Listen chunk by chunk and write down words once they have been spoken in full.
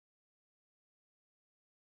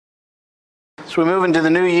As we move into the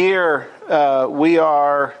new year, we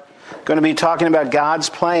are going to be talking about God's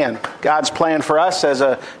plan. God's plan for us as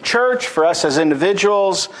a church, for us as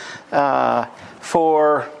individuals,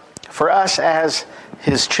 for us as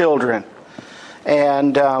His children.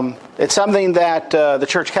 And it's something that the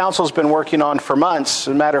Church Council has been working on for months.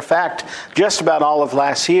 As a matter of fact, just about all of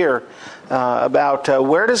last year, about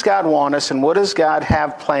where does God want us and what does God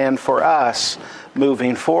have planned for us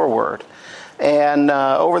moving forward. And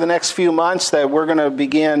over the next few months that we're going to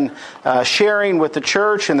begin sharing with the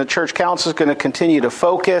church, and the Church Council is going to continue to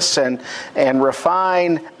focus and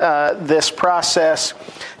refine this process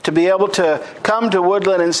to be able to come to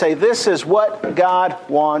Woodland and say, this is what God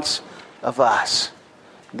wants of us.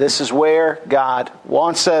 This is where God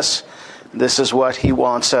wants us. This is what He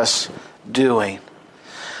wants us doing.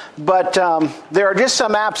 But there are just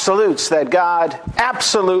some absolutes that God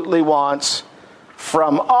absolutely wants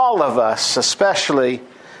from all of us, especially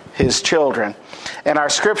His children. And our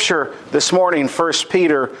scripture this morning, 1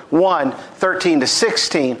 Peter 1, 13 to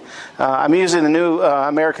 16. I'm using the New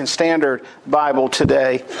American Standard Bible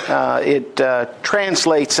today. It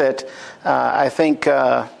translates it, I think,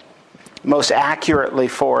 most accurately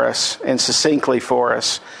for us and succinctly for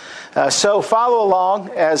us. So follow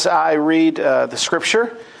along as I read the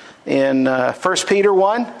scripture in 1 Peter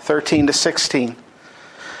 1, 13 to 16.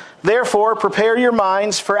 Therefore, prepare your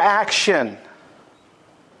minds for action.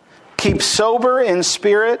 Keep sober in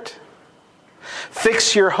spirit.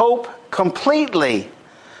 Fix your hope completely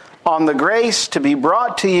on the grace to be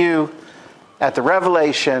brought to you at the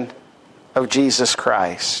revelation of Jesus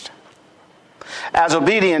Christ. As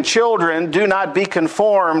obedient children, do not be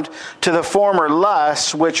conformed to the former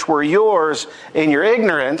lusts which were yours in your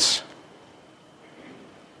ignorance,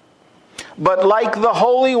 but like the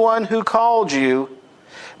Holy One who called you,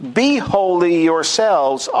 be holy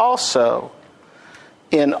yourselves also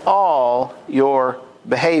in all your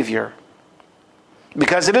behavior.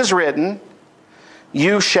 Because it is written,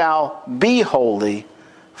 you shall be holy,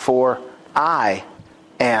 for I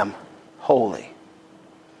am holy.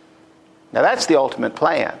 Now that's the ultimate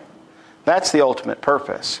plan. That's the ultimate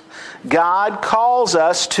purpose. God calls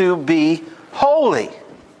us to be holy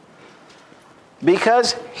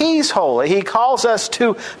because He's holy. He calls us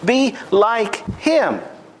to be like Him.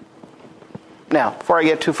 Now, before I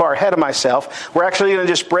get too far ahead of myself, we're actually going to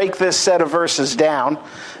just break this set of verses down.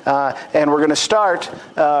 And we're going to start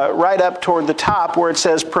right up toward the top where it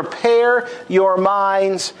says, prepare your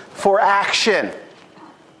minds for action.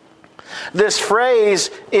 This phrase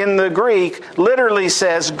in the Greek literally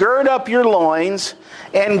says, gird up your loins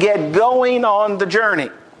and get going on the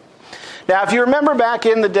journey. Now, if you remember back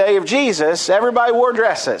in the day of Jesus, everybody wore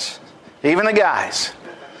dresses, even the guys.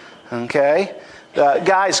 Okay?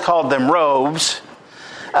 Guys called them robes,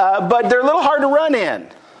 but they're a little hard to run in.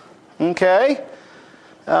 Okay?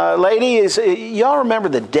 Ladies, y'all remember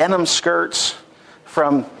the denim skirts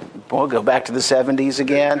from, we'll go back to the 70s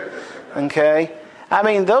again. Okay? I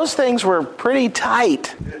mean, those things were pretty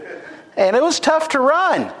tight, and it was tough to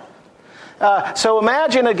run. So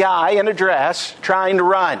imagine a guy in a dress trying to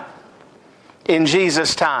run in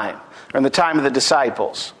Jesus' time, or in the time of the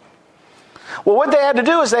disciples. Well, what they had to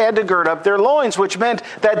do is they had to gird up their loins, which meant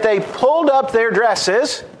that they pulled up their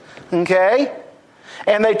dresses, okay,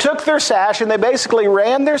 and they took their sash and they basically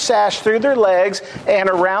ran their sash through their legs and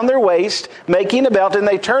around their waist, making a belt, and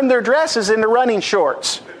they turned their dresses into running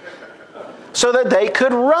shorts so that they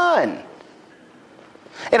could run.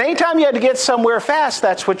 And anytime you had to get somewhere fast,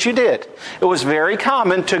 that's what you did. It was very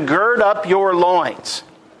common to gird up your loins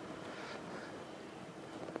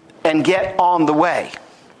and get on the way.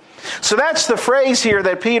 So that's the phrase here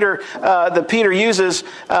that Peter uses.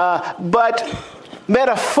 But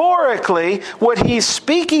metaphorically, what he's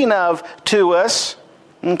speaking of to us,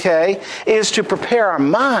 okay, is to prepare our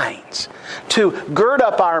minds, to gird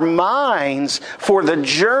up our minds for the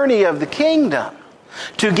journey of the kingdom,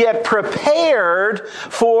 to get prepared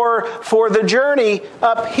for the journey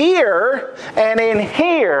up here and in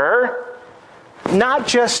here, not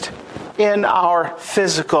just in our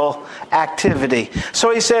physical activity.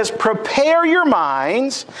 So he says, prepare your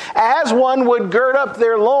minds as one would gird up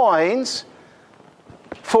their loins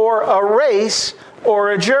for a race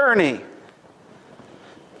or a journey.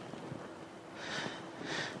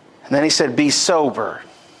 And then he said, be sober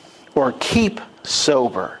or keep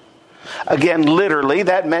sober. Again, literally,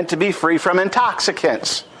 that meant to be free from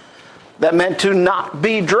intoxicants. That meant to not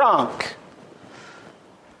be drunk.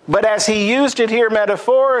 But as he used it here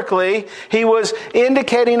metaphorically, he was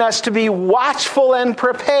indicating us to be watchful and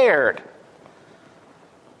prepared.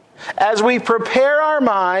 As we prepare our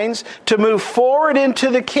minds to move forward into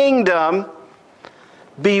the kingdom,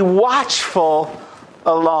 Be watchful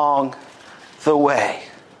along the way.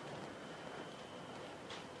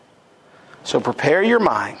 So prepare your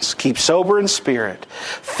minds, keep sober in spirit.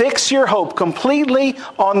 Fix your hope completely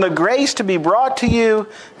on the grace to be brought to you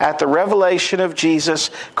at the revelation of Jesus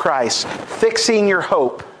Christ. Fixing your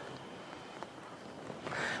hope.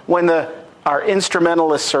 When our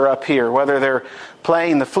instrumentalists are up here, whether they're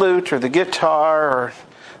playing the flute or the guitar, or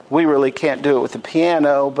we really can't do it with the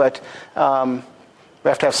piano, but we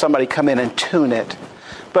have to have somebody come in and tune it.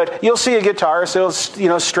 But you'll see a guitarist,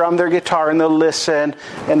 they'll strum their guitar and they'll listen,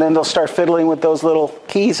 and then they'll start fiddling with those little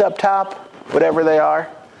keys up top, whatever they are.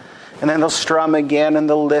 And then they'll strum again and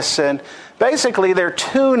they'll listen. Basically, they're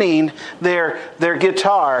tuning their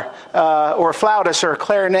guitar, or a flautist or a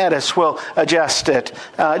clarinetist will adjust it.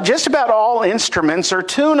 Just about all instruments are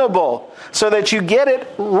tunable so that you get it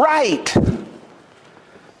right.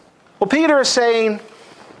 Well, Peter is saying,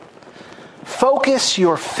 focus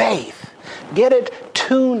your faith. Get it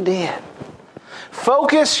tuned in.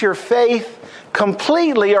 Focus your faith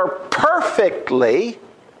completely or perfectly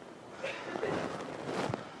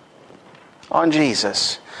on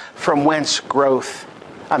Jesus, from whence grace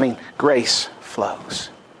flows.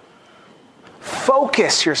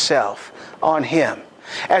 Focus yourself on Him.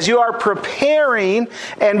 As you are preparing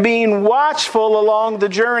and being watchful along the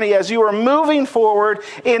journey, as you are moving forward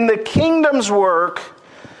in the kingdom's work,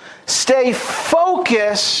 stay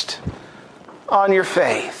focused on your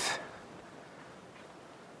faith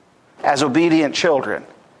as obedient children.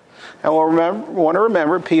 And we want to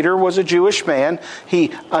remember, Peter was a Jewish man.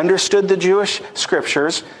 He understood the Jewish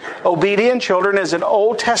scriptures. Obedient children is an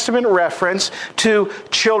Old Testament reference to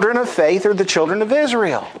children of faith, or the children of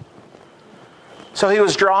Israel. So he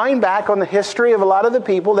was drawing back on the history of a lot of the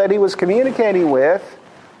people that he was communicating with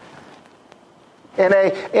in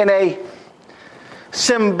a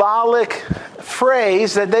symbolic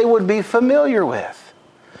phrase that they would be familiar with.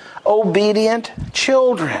 Obedient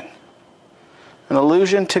children. An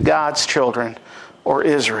allusion to God's children, or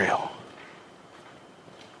Israel.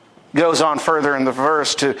 Goes on further in the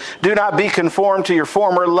verse to, do not be conformed to your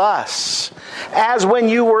former lusts, as when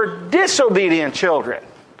you were disobedient children,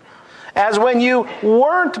 as when you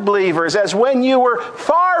weren't believers, as when you were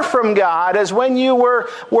far from God, as when you were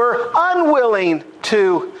unwilling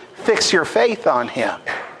to fix your faith on Him.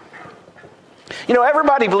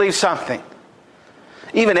 Everybody believes something.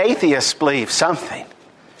 Even atheists believe something.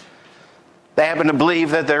 They happen to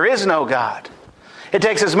believe that there is no God. It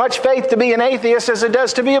takes as much faith to be an atheist as it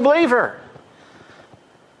does to be a believer.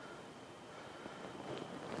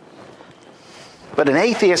 But an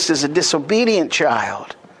atheist is a disobedient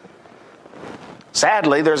child.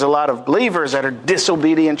 Sadly, there's a lot of believers that are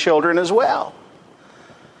disobedient children as well.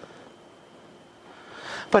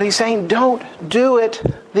 But he's saying, don't do it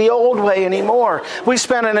the old way anymore. We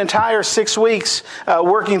spent an entire 6 weeks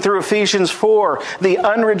working through Ephesians 4, the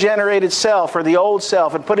unregenerated self, or the old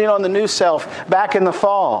self, and putting on the new self back in the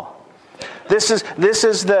fall. This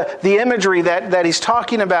is the imagery that he's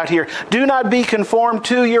talking about here. Do not be conformed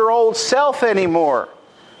to your old self anymore.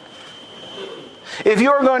 If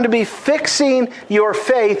you're going to be fixing your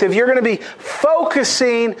faith, if you're going to be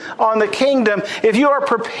focusing on the kingdom, if you are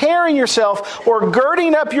preparing yourself or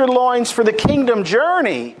girding up your loins for the kingdom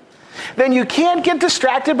journey, then you can't get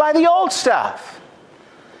distracted by the old stuff.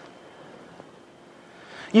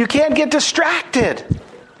 You can't get distracted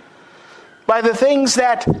by the things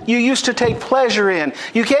that you used to take pleasure in.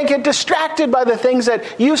 You can't get distracted by the things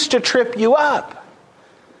that used to trip you up.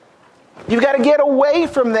 You've got to get away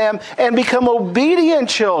from them and become obedient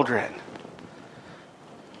children.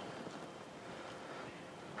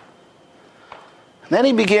 And then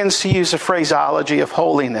he begins to use a phraseology of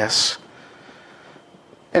holiness.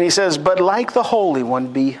 And he says, but like the Holy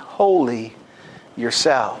One, be holy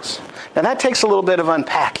yourselves. Now that takes a little bit of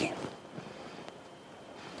unpacking.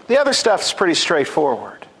 The other stuff's pretty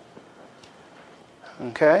straightforward.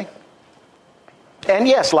 Okay? And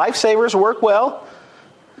yes, lifesavers work well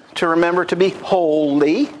to remember to be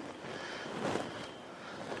holy.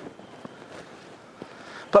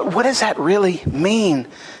 But what does that really mean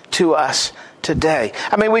to us today?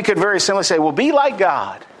 I mean, we could very simply say, well, be like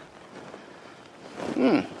God.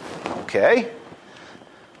 Okay.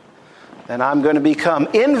 Then I'm going to become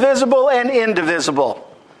invisible and indivisible.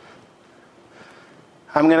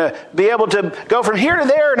 I'm going to be able to go from here to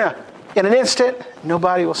there in an instant.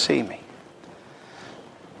 Nobody will see me.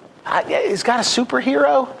 He's got a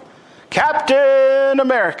superhero. Captain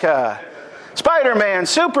America, Spider-Man,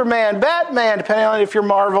 Superman, Batman, depending on if you're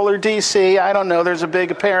Marvel or DC. I don't know. There's a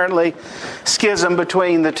big, apparently, schism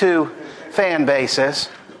between the two fan bases.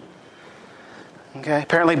 Okay?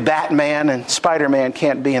 Apparently Batman and Spider-Man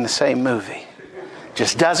can't be in the same movie.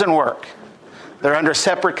 Just doesn't work. They're under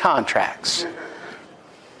separate contracts.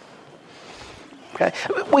 Okay?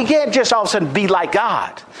 We can't just all of a sudden be like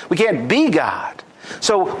God. We can't be God.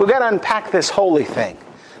 So we've got to unpack this holy thing.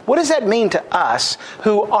 What does that mean to us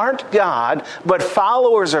who aren't God, but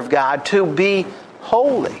followers of God, to be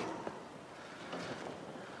holy?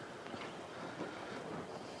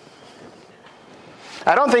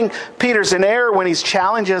 I don't think Peter's in error when he's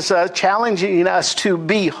challenging us to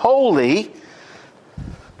be holy.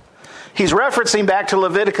 He's referencing back to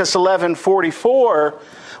Leviticus 11:44,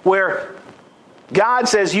 where God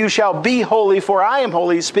says, "You shall be holy, for I am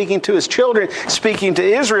holy." He's speaking to his children, speaking to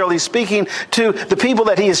Israel. He's speaking to the people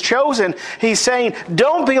that he has chosen. He's saying,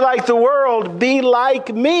 don't be like the world, be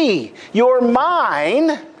like me. You're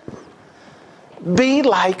mine, be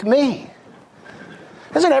like me.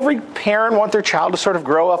 Doesn't every parent want their child to sort of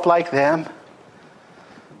grow up like them?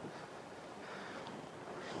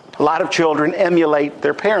 A lot of children emulate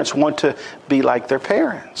their parents, want to be like their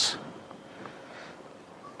parents.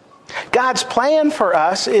 God's plan for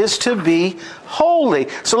us is to be holy.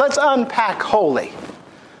 So let's unpack holy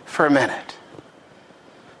for a minute.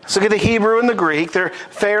 Let's look at the Hebrew and the Greek. They're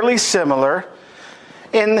fairly similar.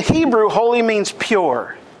 In the Hebrew, holy means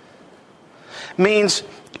pure. Means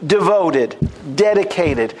devoted,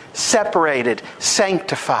 dedicated, separated,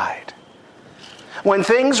 sanctified. When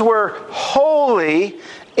things were holy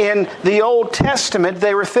in the Old Testament,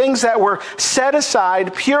 they were things that were set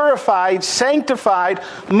aside, purified, sanctified,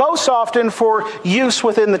 most often for use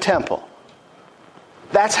within the temple.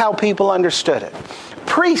 That's how people understood it.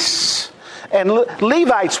 Priests and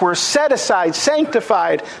Levites were set aside,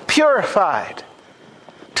 sanctified, purified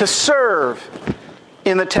to serve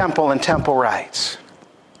in the temple and temple rites.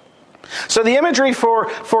 So the imagery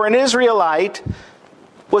for an Israelite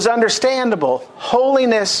was understandable.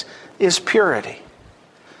 Holiness is purity.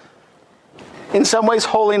 In some ways,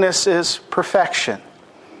 holiness is perfection.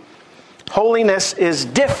 Holiness is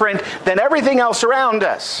different than everything else around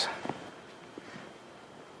us.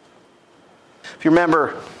 If you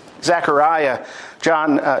remember Zechariah,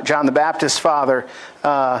 John the Baptist's father,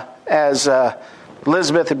 as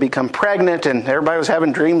Elizabeth had become pregnant, and everybody was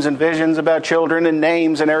having dreams and visions about children and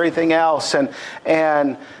names and everything else,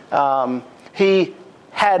 and he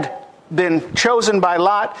had been chosen by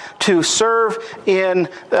Lot to serve in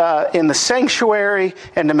the sanctuary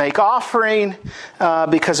and to make offering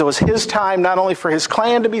because it was his time, not only for his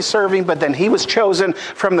clan to be serving, but then he was chosen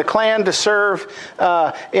from the clan to serve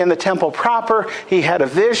in the temple proper. He had a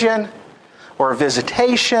vision or a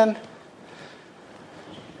visitation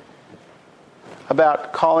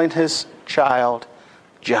about calling his child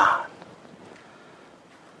John.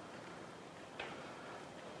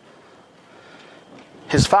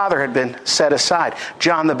 His father had been set aside.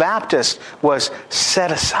 John the Baptist was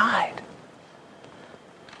set aside.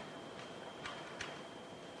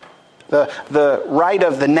 The rite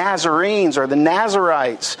of the Nazarenes or the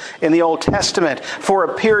Nazarites in the Old Testament, for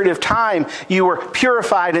a period of time, you were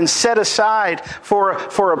purified and set aside for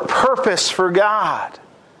a purpose for God.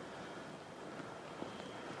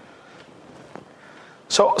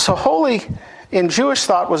 So holy in Jewish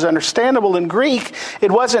thought was understandable. In Greek,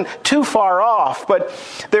 it wasn't too far off, but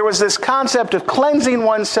there was this concept of cleansing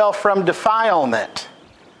oneself from defilement.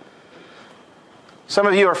 Some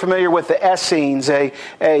of you are familiar with the Essenes,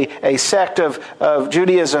 a sect of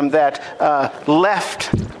Judaism that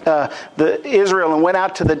left Israel and went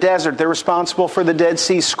out to the desert. They're responsible for the Dead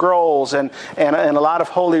Sea Scrolls and a lot of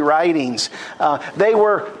holy writings. They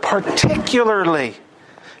were particularly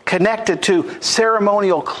connected to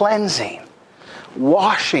ceremonial cleansing.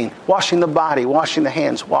 Washing the body, washing the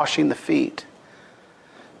hands, washing the feet,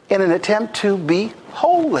 in an attempt to be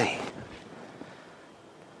holy.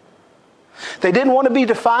 They didn't want to be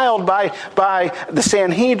defiled by the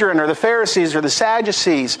Sanhedrin or the Pharisees or the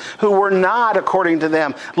Sadducees, who were not, according to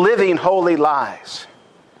them, living holy lives.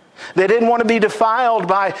 They didn't want to be defiled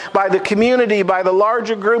by the community, by the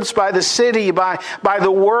larger groups, by the city, by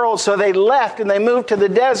the world, so they left and they moved to the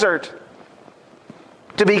desert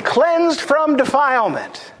to be cleansed from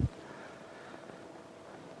defilement.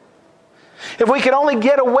 If we can only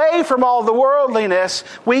get away from all the worldliness,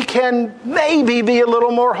 we can maybe be a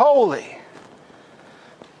little more holy.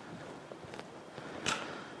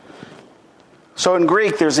 So in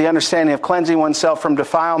Greek, there's the understanding of cleansing oneself from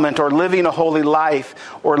defilement, or living a holy life,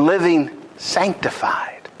 or living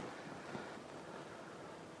sanctified.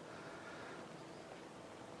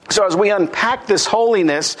 So as we unpack this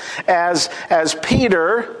holiness, as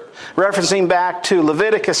Peter, referencing back to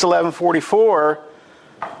Leviticus 11:44,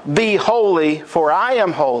 be holy, for I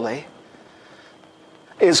am holy.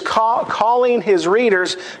 is calling his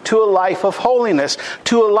readers to a life of holiness,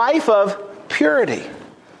 to a life of purity,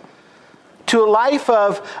 to a life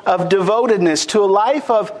of devotedness, to a life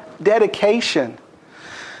of dedication,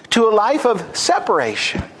 to a life of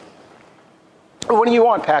separation. What do you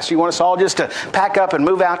want, Pastor? You want us all just to pack up and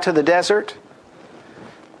move out to the desert?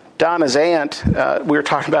 Donna's aunt, we were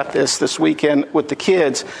talking about this weekend with the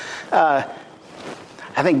kids. I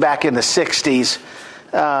think back in the 60s,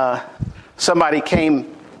 somebody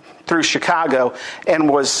came through Chicago and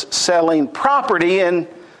was selling property in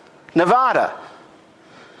Nevada.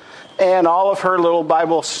 And all of her little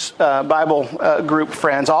Bible group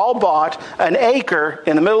friends all bought an acre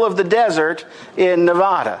in the middle of the desert in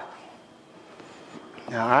Nevada.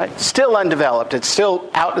 All right, still undeveloped. It's still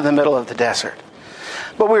out in the middle of the desert.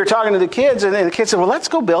 But we were talking to the kids, and the kids said, well, let's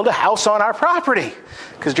go build a house on our property.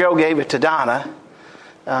 Because Joe gave it to Donna.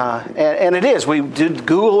 And it is. We did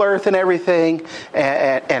Google Earth and everything,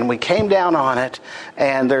 and we came down on it.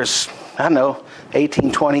 And there's,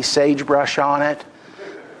 1820 sagebrush on it.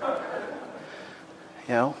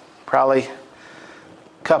 Probably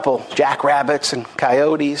a couple jackrabbits and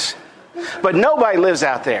coyotes. But nobody lives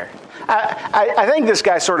out there. I think this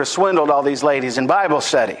guy sort of swindled all these ladies in Bible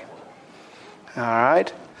study. All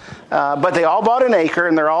right? But they all bought an acre,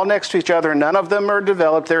 and they're all next to each other, and none of them are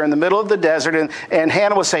developed. They're in the middle of the desert, and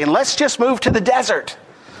Hannah was saying, let's just move to the desert.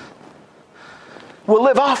 We'll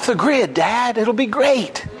live off the grid, Dad. It'll be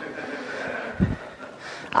great.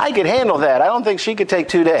 I could handle that. I don't think she could take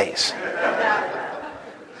 2 days.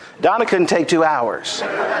 Donna couldn't take 2 hours.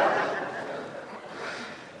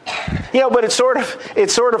 But it sort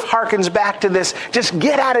of harkens back to this, just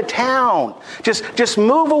get out of town. Just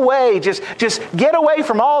move away. Just get away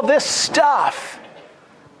from all this stuff.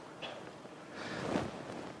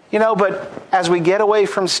 But as we get away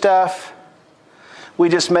from stuff, we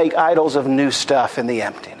just make idols of new stuff in the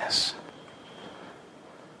emptiness.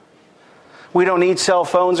 We don't need cell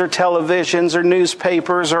phones or televisions or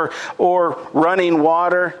newspapers or running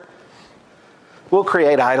water. We'll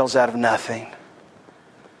create idols out of nothing.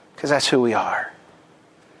 Because that's who we are.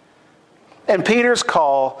 And Peter's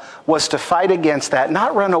call was to fight against that,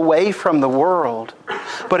 not run away from the world,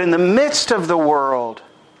 but in the midst of the world,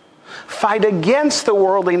 fight against the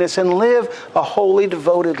worldliness and live a holy,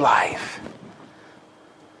 devoted life.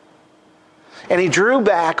 And he drew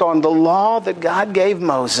back on the law that God gave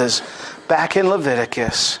Moses back in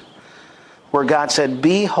Leviticus, where God said,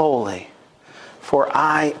 be holy, for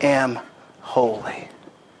I am holy.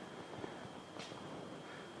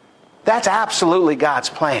 That's absolutely God's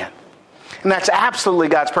plan. And that's absolutely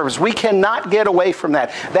God's purpose. We cannot get away from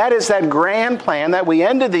that. That is that grand plan that we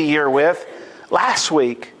ended the year with last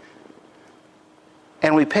week.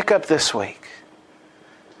 And we pick up this week.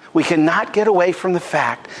 We cannot get away from the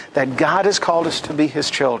fact that God has called us to be His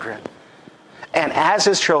children. And as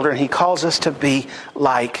His children, He calls us to be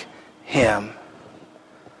like Him.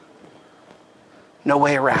 No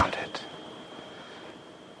way around it.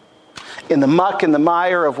 In the muck and the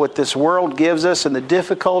mire of what this world gives us, and the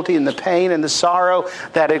difficulty and the pain and the sorrow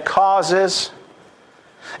that it causes,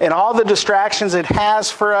 and all the distractions it has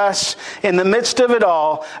for us, in the midst of it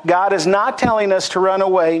all, God is not telling us to run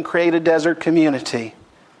away and create a desert community.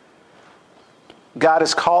 God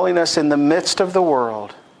is calling us in the midst of the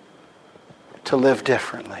world to live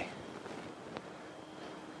differently.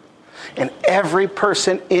 And every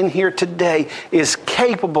person in here today is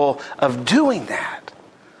capable of doing that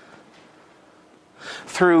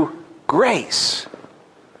through grace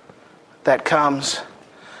that comes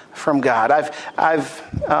from God. I've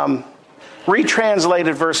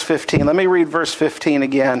retranslated verse 15. Let me read verse 15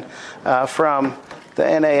 again from the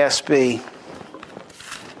NASB.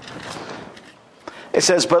 It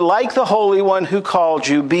says, but like the Holy One who called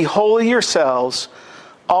you, be holy yourselves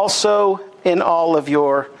also in all of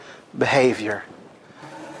your behavior.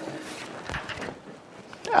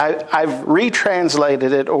 I've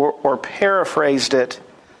retranslated it or paraphrased it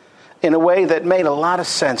in a way that made a lot of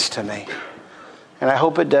sense to me. And I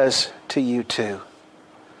hope it does to you too.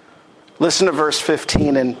 Listen to verse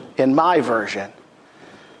 15 in my version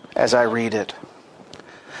as I read it.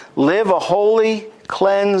 Live a holy,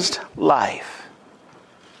 cleansed life,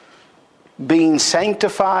 being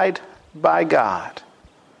sanctified by God,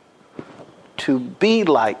 to be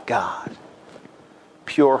like God,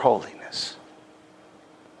 pure holiness.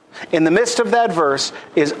 In the midst of that verse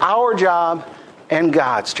is our job and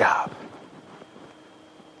God's job.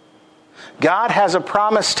 God has a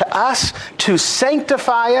promise to us to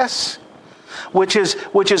sanctify us, which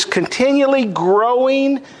is continually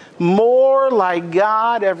growing more like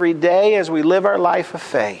God every day as we live our life of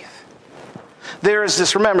faith. there is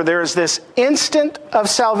this instant of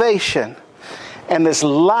salvation and this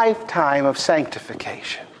lifetime of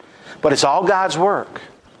sanctification. But it's all God's work.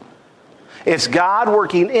 It's God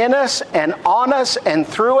working in us and on us and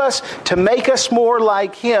through us to make us more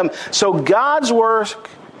like Him. So God's work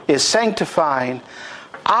is sanctifying.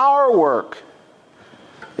 Our work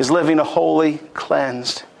is living a holy,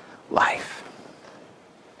 cleansed life.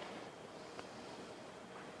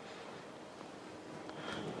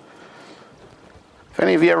 Have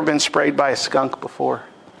any of you ever been sprayed by a skunk before?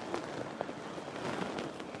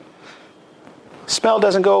 Smell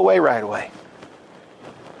doesn't go away right away.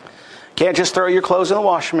 Can't just throw your clothes in the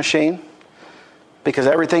washing machine, because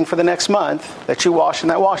everything for the next month that you wash in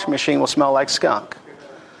that washing machine will smell like skunk.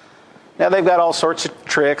 Now they've got all sorts of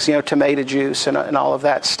tricks, tomato juice and all of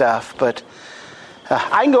that stuff, but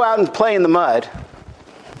I can go out and play in the mud,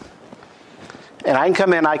 and I can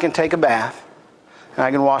come in, I can take a bath, and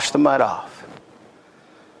I can wash the mud off.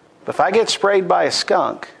 But if I get sprayed by a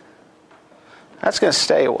skunk, that's going to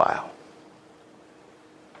stay a while.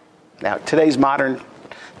 Now, today's modern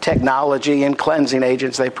technology and cleansing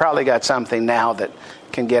agents, they probably got something now that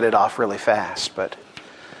can get it off really fast. But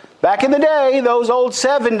back in the day, those old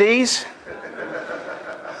 70s,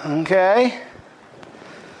 okay,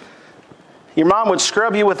 your mom would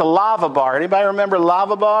scrub you with a lava bar. Anybody remember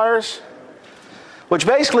lava bars? Which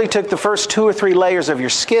basically took the first 2 or 3 layers of your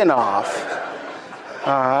skin off.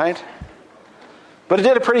 All right? But it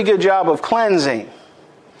did a pretty good job of cleansing.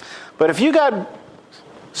 But if you got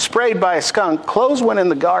sprayed by a skunk, clothes went in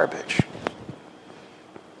the garbage.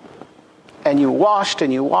 And you washed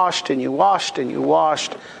and you washed and you washed and you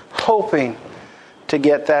washed, hoping to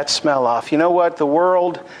get that smell off. You know what? The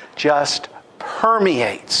world just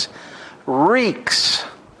permeates, reeks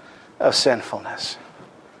of sinfulness.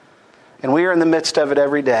 And we are in the midst of it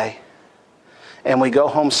every day. And we go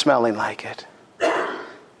home smelling like it.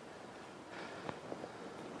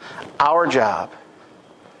 Our job,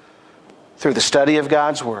 through the study of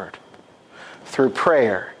God's Word, through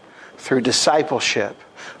prayer, through discipleship,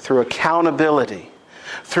 through accountability,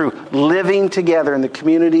 through living together in the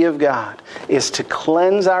community of God, is to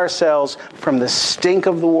cleanse ourselves from the stink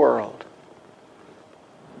of the world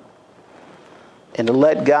and to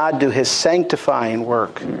let God do His sanctifying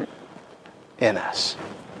work in us.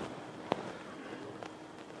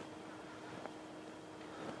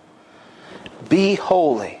 Be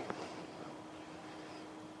holy.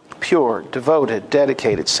 Pure, devoted,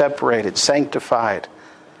 dedicated, separated, sanctified,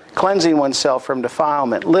 cleansing oneself from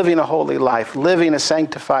defilement, living a holy life, living a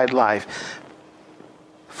sanctified life.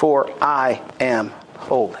 For I am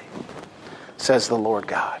holy, says the Lord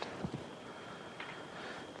God.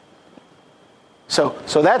 So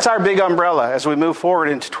that's our big umbrella as we move forward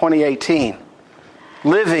into 2018.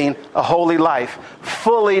 Living a holy life,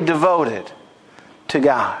 fully devoted to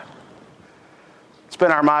God. It's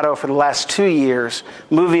been our motto for the last 2 years,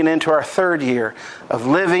 moving into our 3rd year of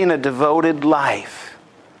living a devoted life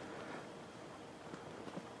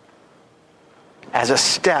as a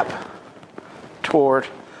step toward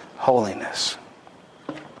holiness.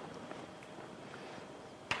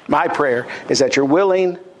 My prayer is that you're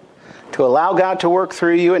willing to allow God to work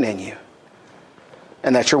through you and in you,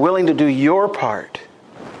 and that you're willing to do your part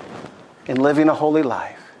in living a holy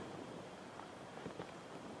life.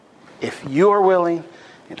 If you are willing,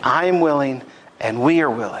 and I am willing, and we are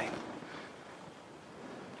willing,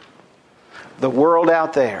 the world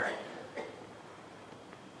out there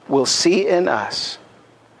will see in us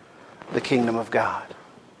the kingdom of God.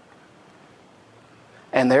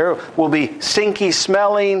 And there will be stinky,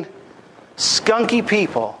 smelling, skunky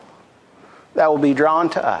people that will be drawn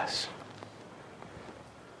to us.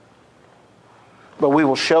 But we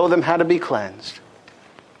will show them how to be cleansed.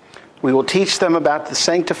 We will teach them about the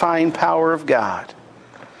sanctifying power of God.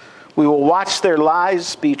 We will watch their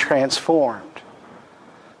lives be transformed.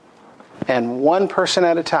 And one person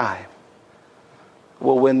at a time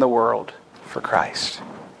will win the world for Christ.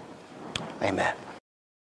 Amen.